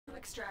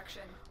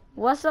extraction.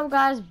 What's up,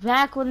 guys?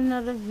 Back with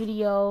another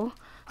video.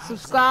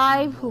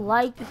 Subscribe,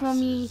 like for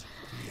me,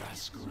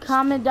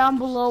 comment down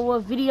below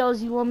what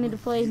videos you want me to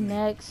play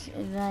next,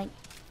 and like,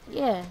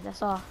 yeah,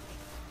 that's all.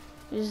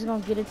 We're just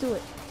gonna get into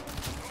it.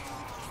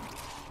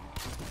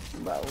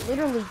 Bro,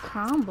 literally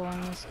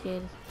comboing this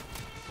kid.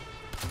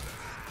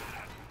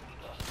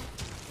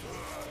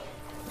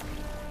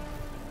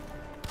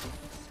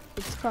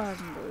 It's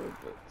combo.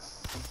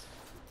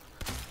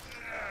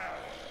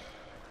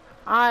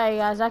 Alright,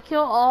 guys, I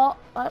killed all.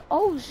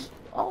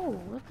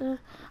 What the?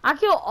 I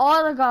killed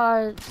all the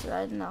guards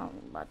right now.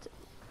 I'm about to.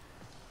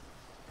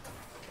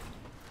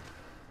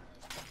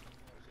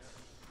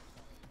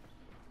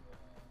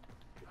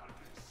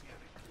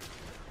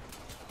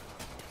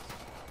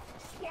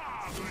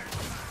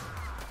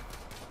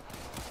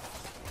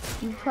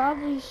 You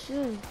probably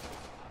should.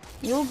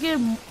 You'll get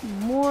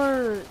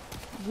more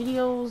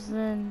videos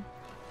than,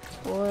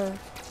 or.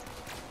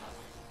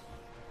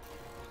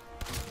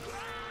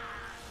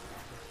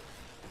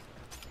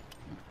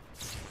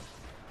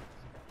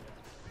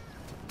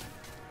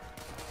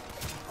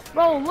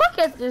 Bro, look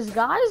at this,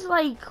 guys.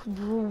 Like,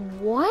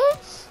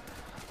 what?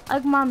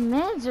 Like, my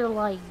mans are,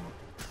 like,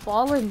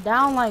 falling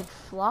down like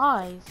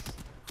flies.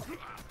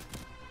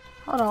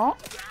 Hold on.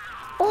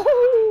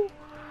 Oh!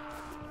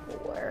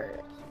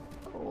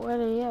 Where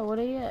they at? Where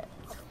they at?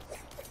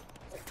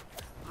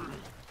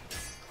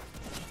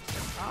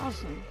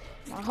 Awesome.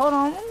 Hold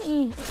on, let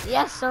me...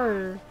 Yes,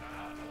 sir.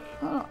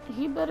 Oh,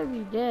 he better be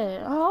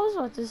dead. Oh, I was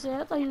about to say,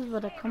 I thought he was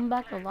about to come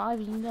back alive,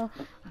 you know.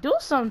 Do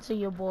something to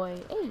your boy.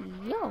 Hey,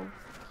 yo.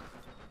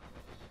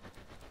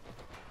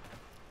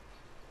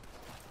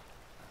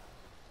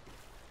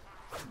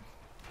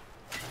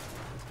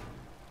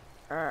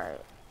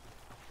 Alright.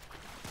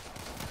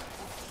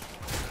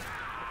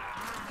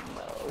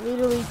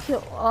 Literally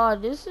kill. Oh,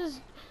 this is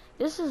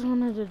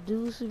one of the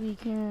dudes who be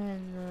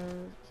carrying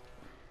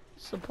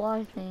the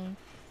supply thing.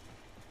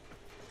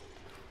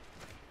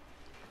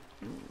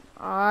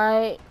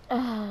 Alright.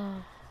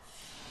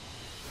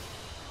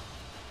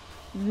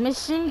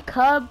 Mission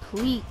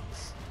complete.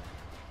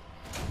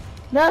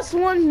 That's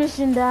one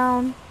mission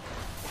down.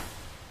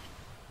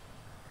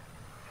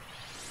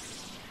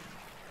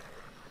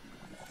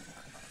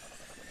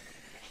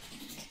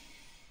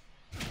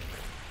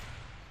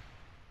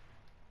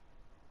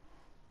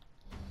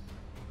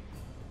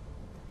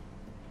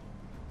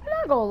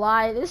 I'm not gonna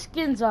lie, this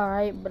skin's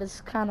alright, but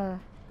it's kinda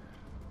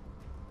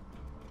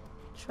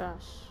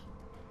trash.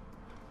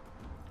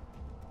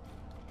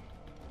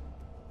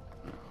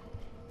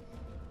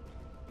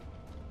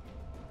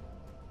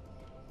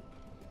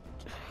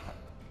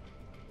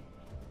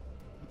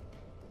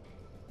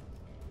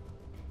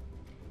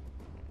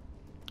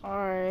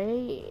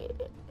 Alright.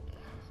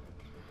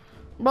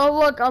 But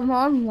look, I'm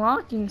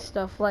unlocking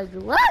stuff. Like,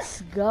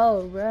 let's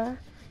go, bruh.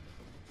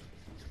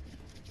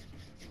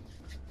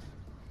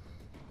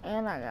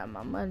 And I got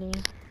my money.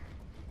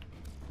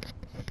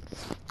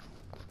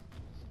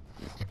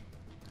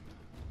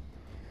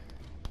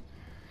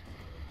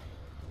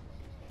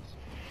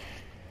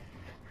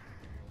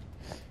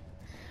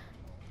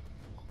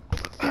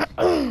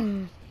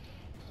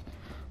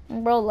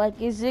 Bro, like,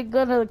 is it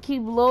gonna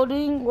keep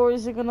loading or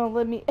is it gonna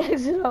let me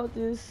exit out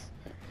this?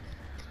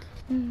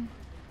 I'm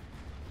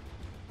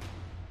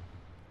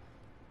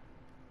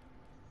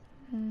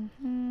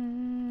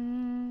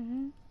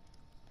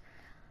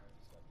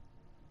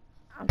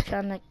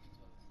trying to.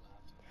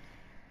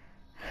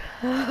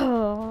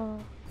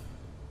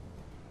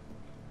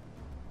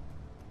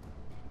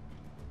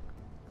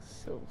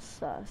 So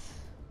sus.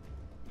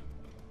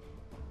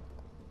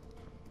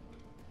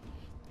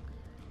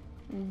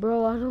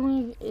 Bro, I don't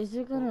even. Is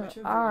it gonna?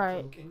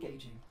 Alright.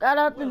 Got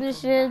out the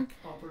mission.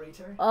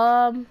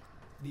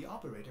 The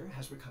operator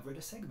has recovered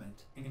a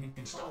segment.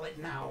 Install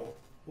it now.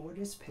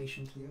 Orders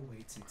patiently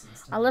awaits its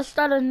installation. Let's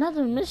start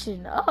another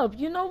mission up.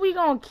 You know we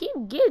gonna keep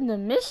getting the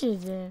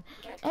missions in.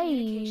 Hey,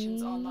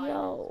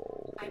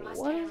 yo. I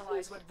must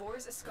analyze what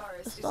Vors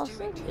Ascaris is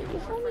doing to the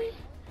Warframe.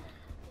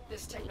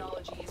 This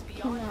technology is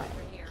beyond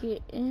Vernier.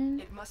 Get in.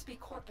 It must be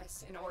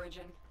Corpus in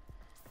origin.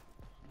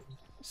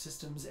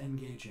 Systems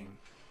engaging.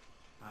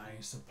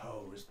 I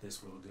suppose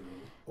this will do.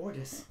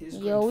 Ordis is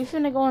Yo, we grateful.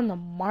 finna go in the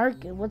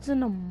market. What's in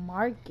the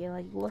market?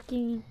 Like, what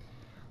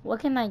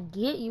can I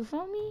get? You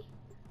feel me?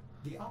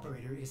 The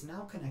operator is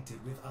now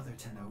connected with other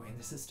Tenno in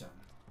the system.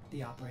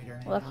 The operator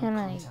may What now can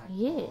I contact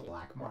get? all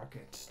black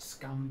market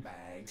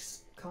scumbags.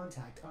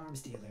 Contact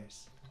arms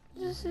dealers.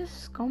 This is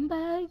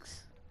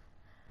scumbags.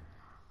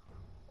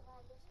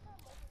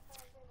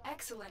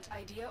 Excellent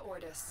idea,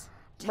 Ordis.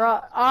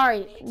 Bro,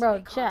 alright,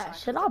 bro, chat.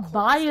 Should I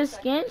buy a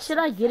skin? Should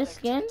I get a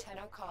skin?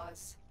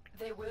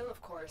 They will,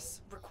 of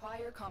course,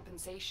 require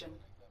compensation.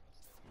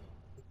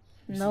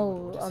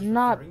 No, I'm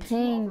not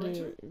paying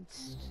it.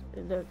 It's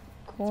the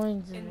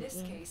coins in the this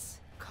game. case,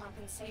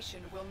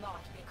 compensation will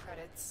not be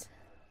credits.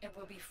 It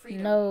will be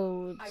freedom.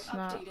 No, I've it's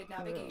not. updated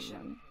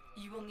navigation.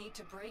 You will need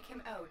to break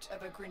him out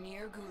of a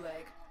Grenier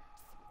gulag.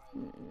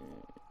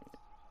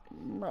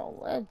 Bro,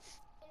 let's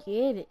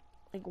get it.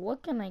 Like,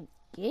 what can I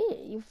get.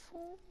 You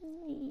fool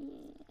me.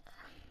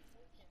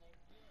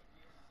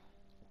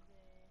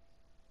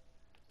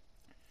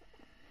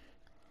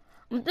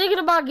 I'm thinking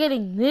about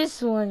getting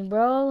this one,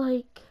 bro.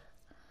 Like,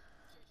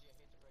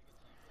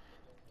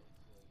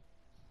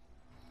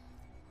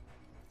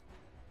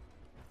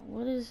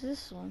 what is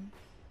this one?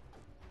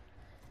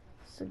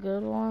 It's a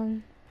good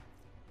one.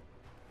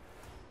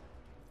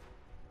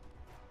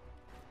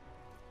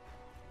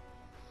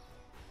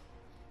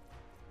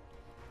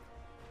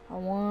 I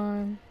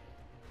won.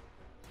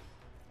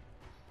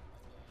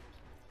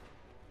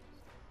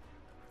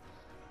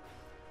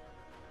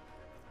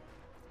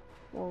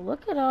 Well,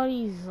 look at all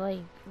these, like,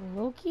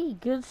 low-key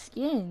good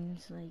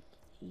skins. Like,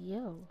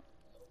 yo.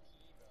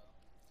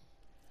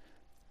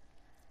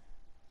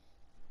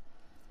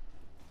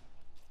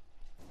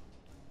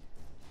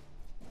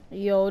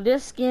 Yo,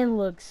 this skin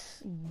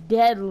looks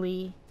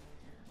deadly.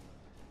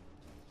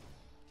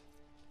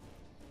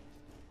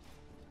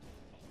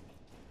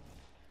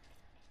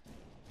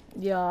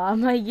 Yo, I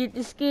might get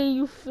the skin,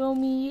 you feel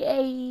me?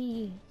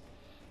 Hey.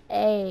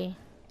 Hey.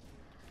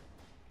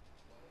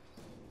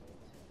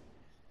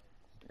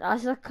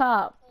 That's a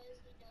cop.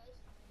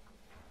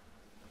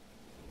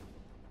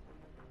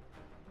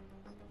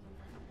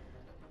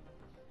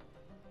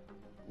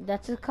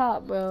 That's a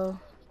cop, bro.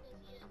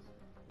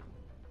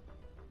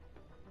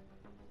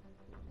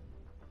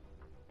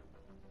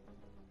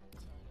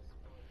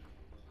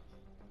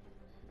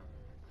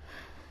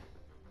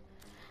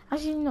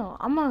 Actually, no.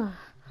 I'm gonna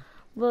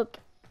look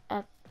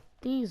at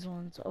these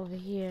ones over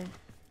here.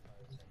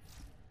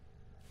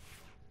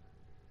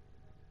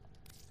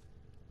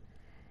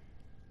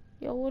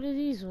 Yo, what are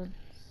these ones?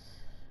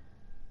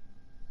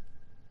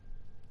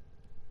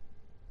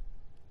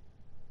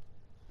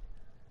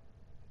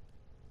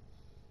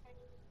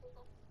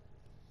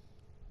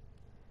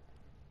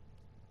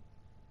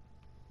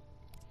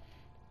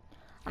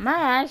 I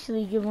might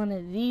actually get one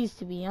of these,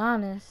 to be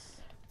honest.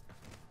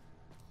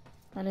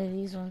 One of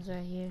these ones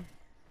right here.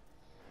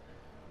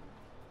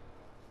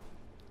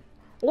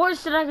 Or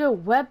should I get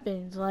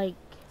weapons? Like,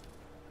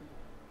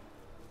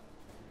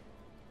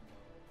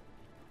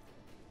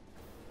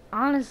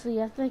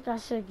 honestly, I think I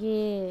should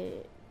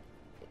get...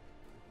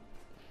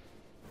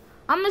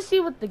 I'm gonna see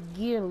what the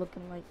gear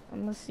looking like.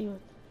 I'm gonna see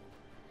what...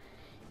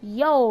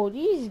 Yo,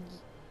 these...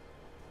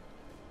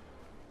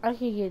 I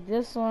could get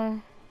this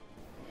one.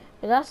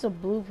 But that's a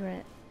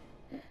blueprint.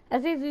 I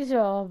think these are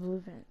all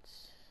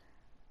blueprints.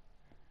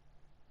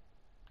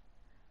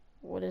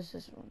 What is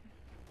this one?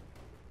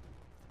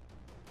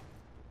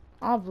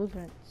 All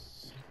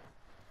blueprints.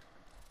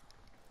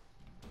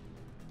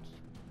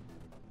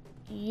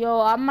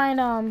 Yo, I might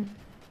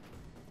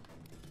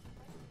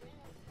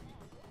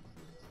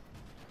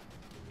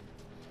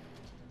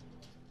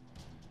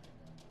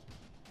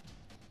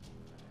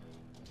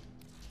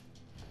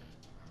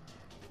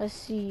let's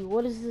see.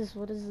 What is this?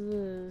 What is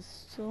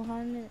this?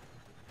 200.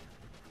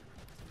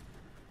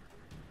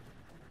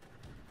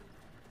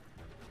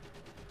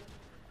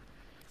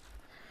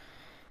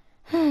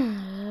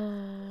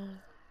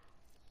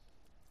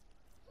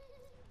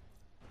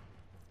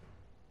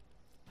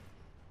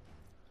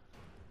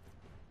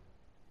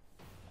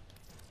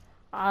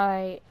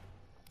 Alright.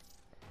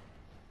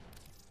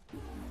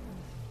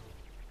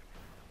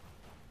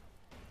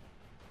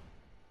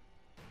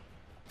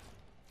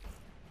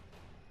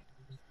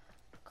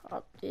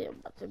 Up there,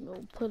 about to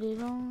go put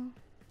it on.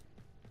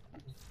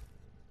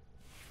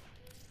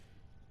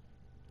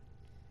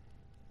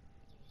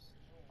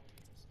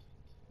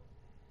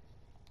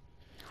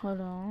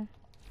 Hold on.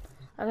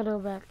 I gotta go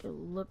back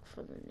and look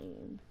for the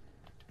name.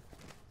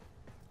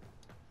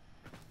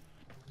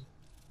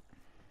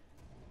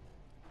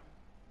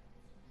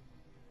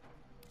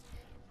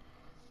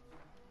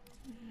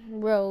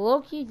 Bro,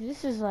 Loki,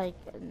 this is like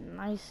a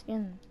nice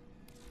skin.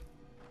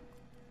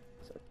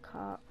 It's a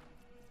cop.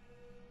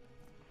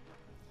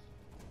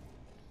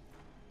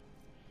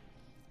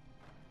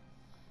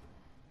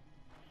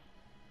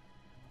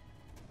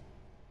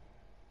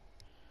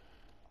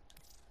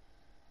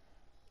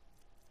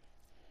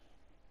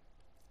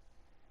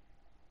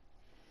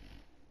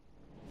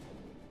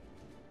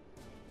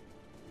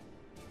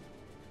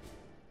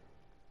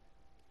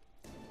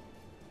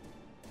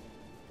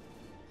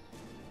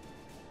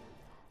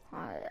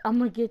 Alright, I'm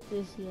gonna get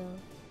this, yo.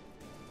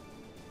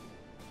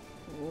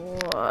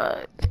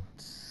 What?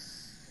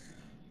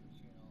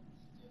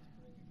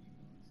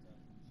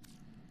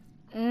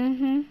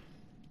 Mm-hmm.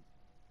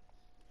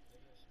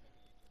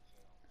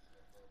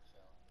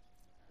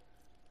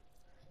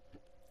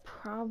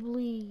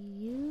 Probably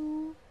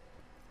you.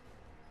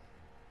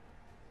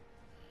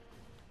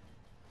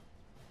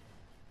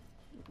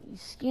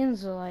 These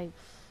skins are like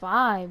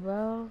 5,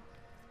 bro.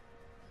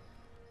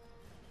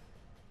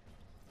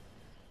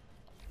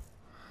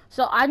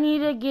 So I need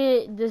to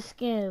get the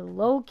skin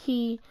low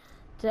key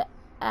to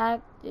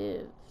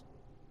active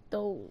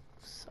those.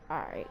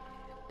 Alright,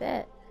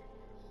 bet.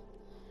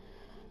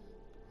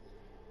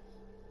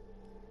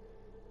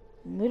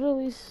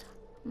 Literally,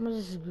 I'm gonna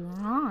just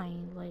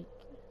grind. Like,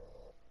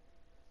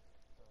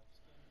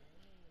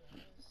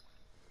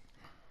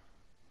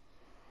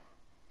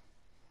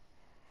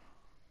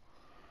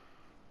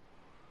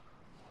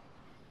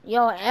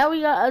 Yo, and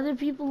we got other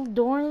people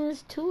doing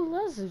this too.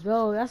 Let's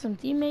go. Got some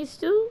teammates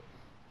too.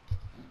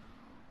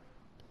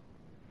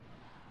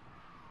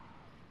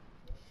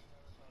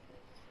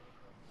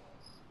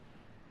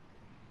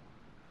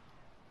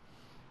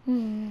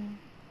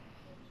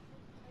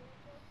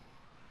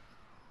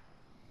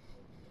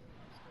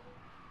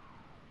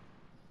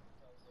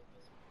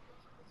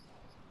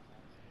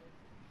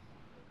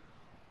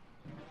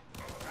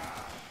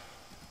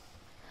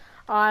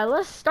 Alright,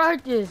 let's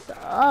start this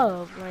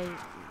up. Like,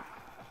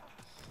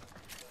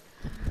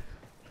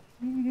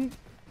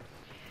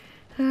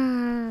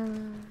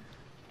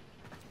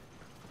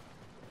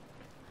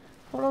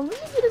 hold on, let me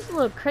get this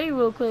little crate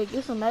real quick.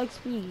 Get some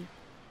XP.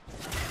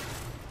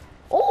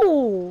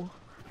 Oh,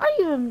 I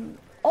even.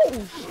 Oh,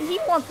 he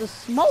wants the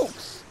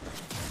smokes.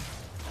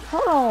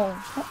 Hold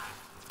on.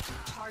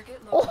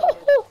 Target located.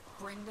 Oh,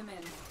 Bring them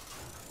in.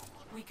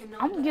 We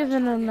cannot I'm let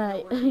giving our him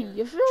target that. know we're here.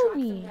 You feel Track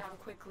them me? down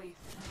quickly.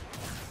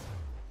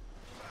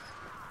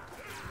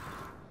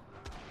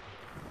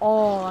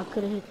 Oh, I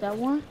could have hit that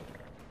one.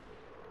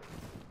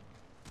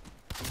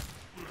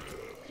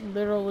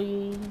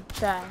 Literally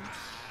trash.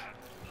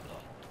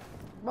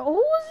 But who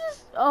was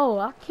this? Oh,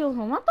 I killed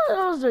him. I thought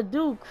that was a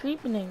dude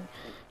creeping in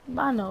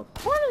by no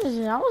corners.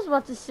 And I was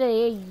about to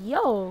say, hey,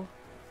 yo.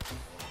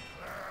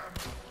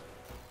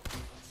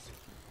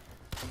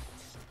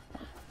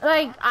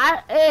 Like,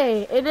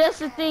 hey, and that's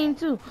the thing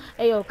too.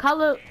 Hey, yo,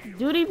 Call of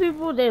Duty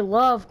people, they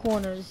love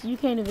corners. You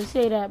can't even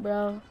say that,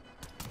 bro.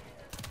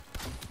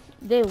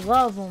 They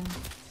love them.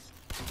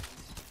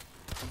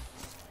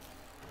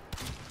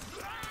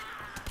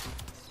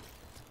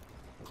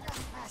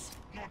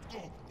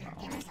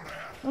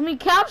 Let me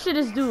capture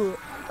this dude.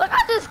 Look,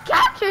 I just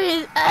captured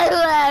his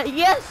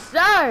yes,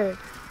 sir.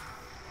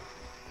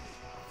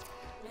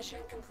 Mission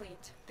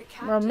complete. The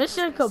Bro,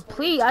 mission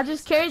complete. I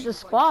just carried the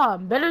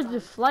squad. Better than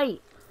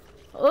flight.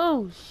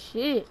 Oh,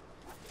 shit.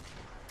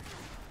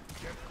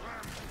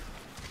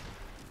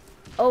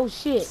 Oh,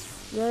 shit.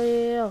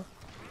 Yeah.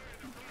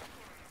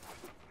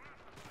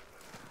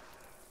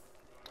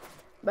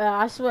 But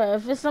I swear,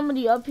 if it's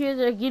somebody up here,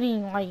 they're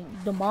getting,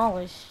 like,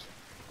 demolished.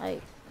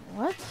 Like,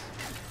 what?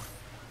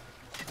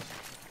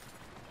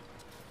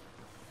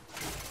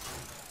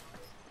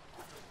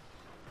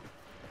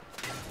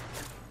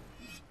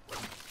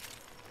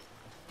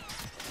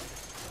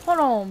 Hold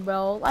on,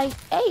 bro. Like,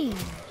 hey.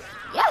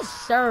 Yes,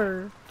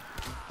 sir.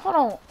 Hold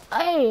on.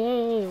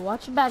 Hey.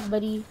 Watch your back,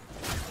 buddy.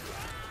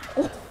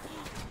 Oh.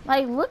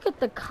 Like, look at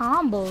the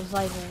combos.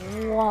 Like,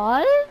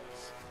 what?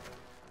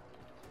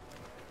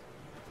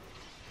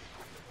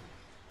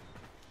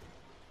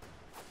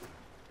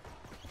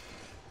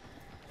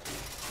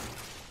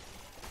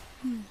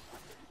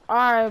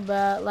 Alright,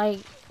 bro. Like,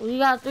 we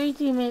got 3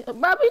 teammates.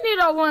 Bro, we need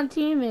our 1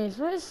 teammates.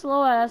 Where's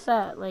slow ass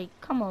at? Like,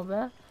 come on,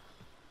 bro.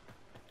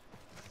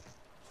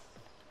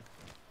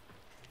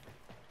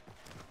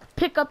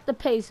 Pick up the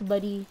pace,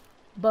 buddy.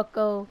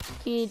 Bucko,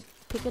 kid,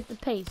 pick up the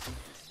pace.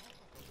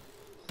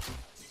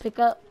 Pick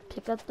up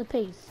the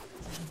pace.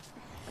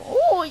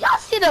 Oh, y'all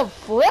see the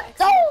flip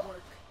though?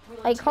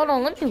 Like, hold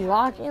on, let me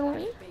lock in.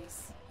 Your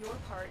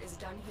part is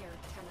done here,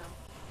 Tenno.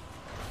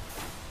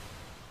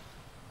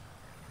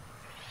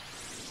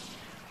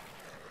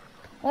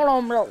 Hold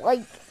on, bro.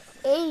 Like,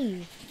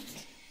 hey.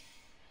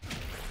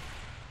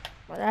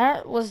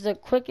 That was the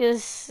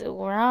quickest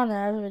round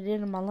I ever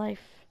did in my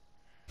life.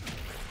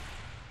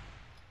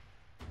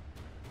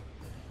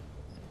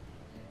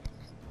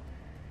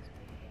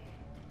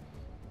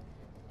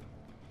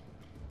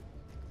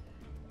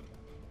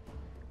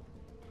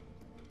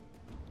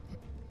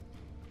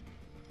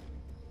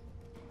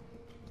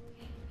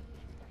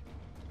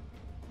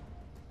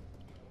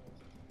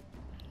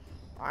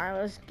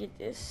 Alright, let's get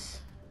this.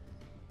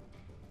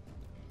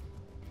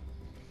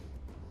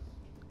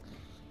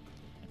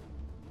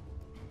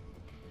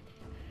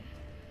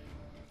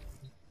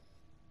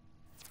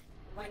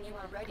 When you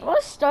are ready,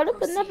 Let's start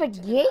up another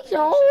gate.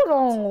 Hold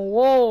on.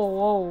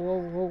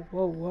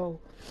 Whoa.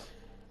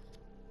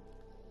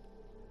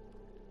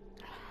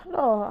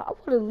 No, I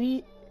wanna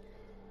leave.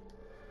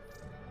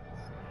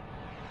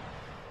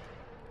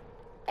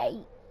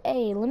 Hey,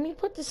 let me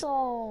put this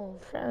on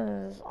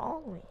friends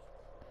only.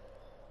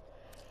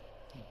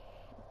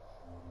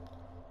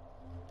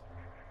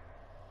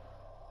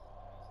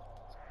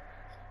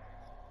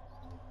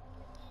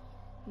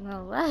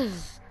 No,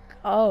 let's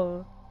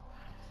go.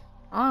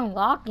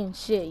 Unlocking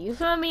shit, you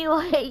feel me?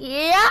 Like,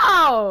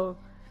 yo!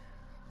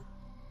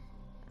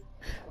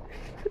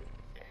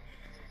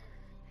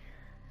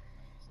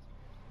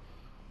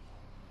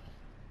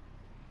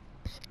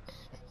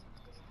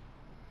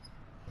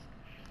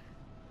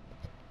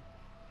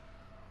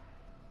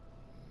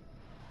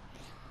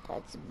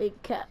 That's a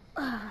big cat.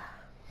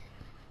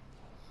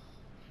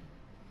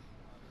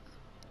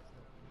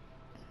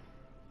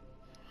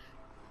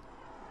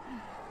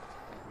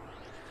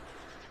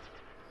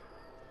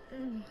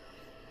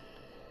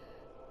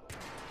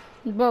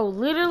 Bro,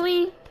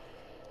 literally,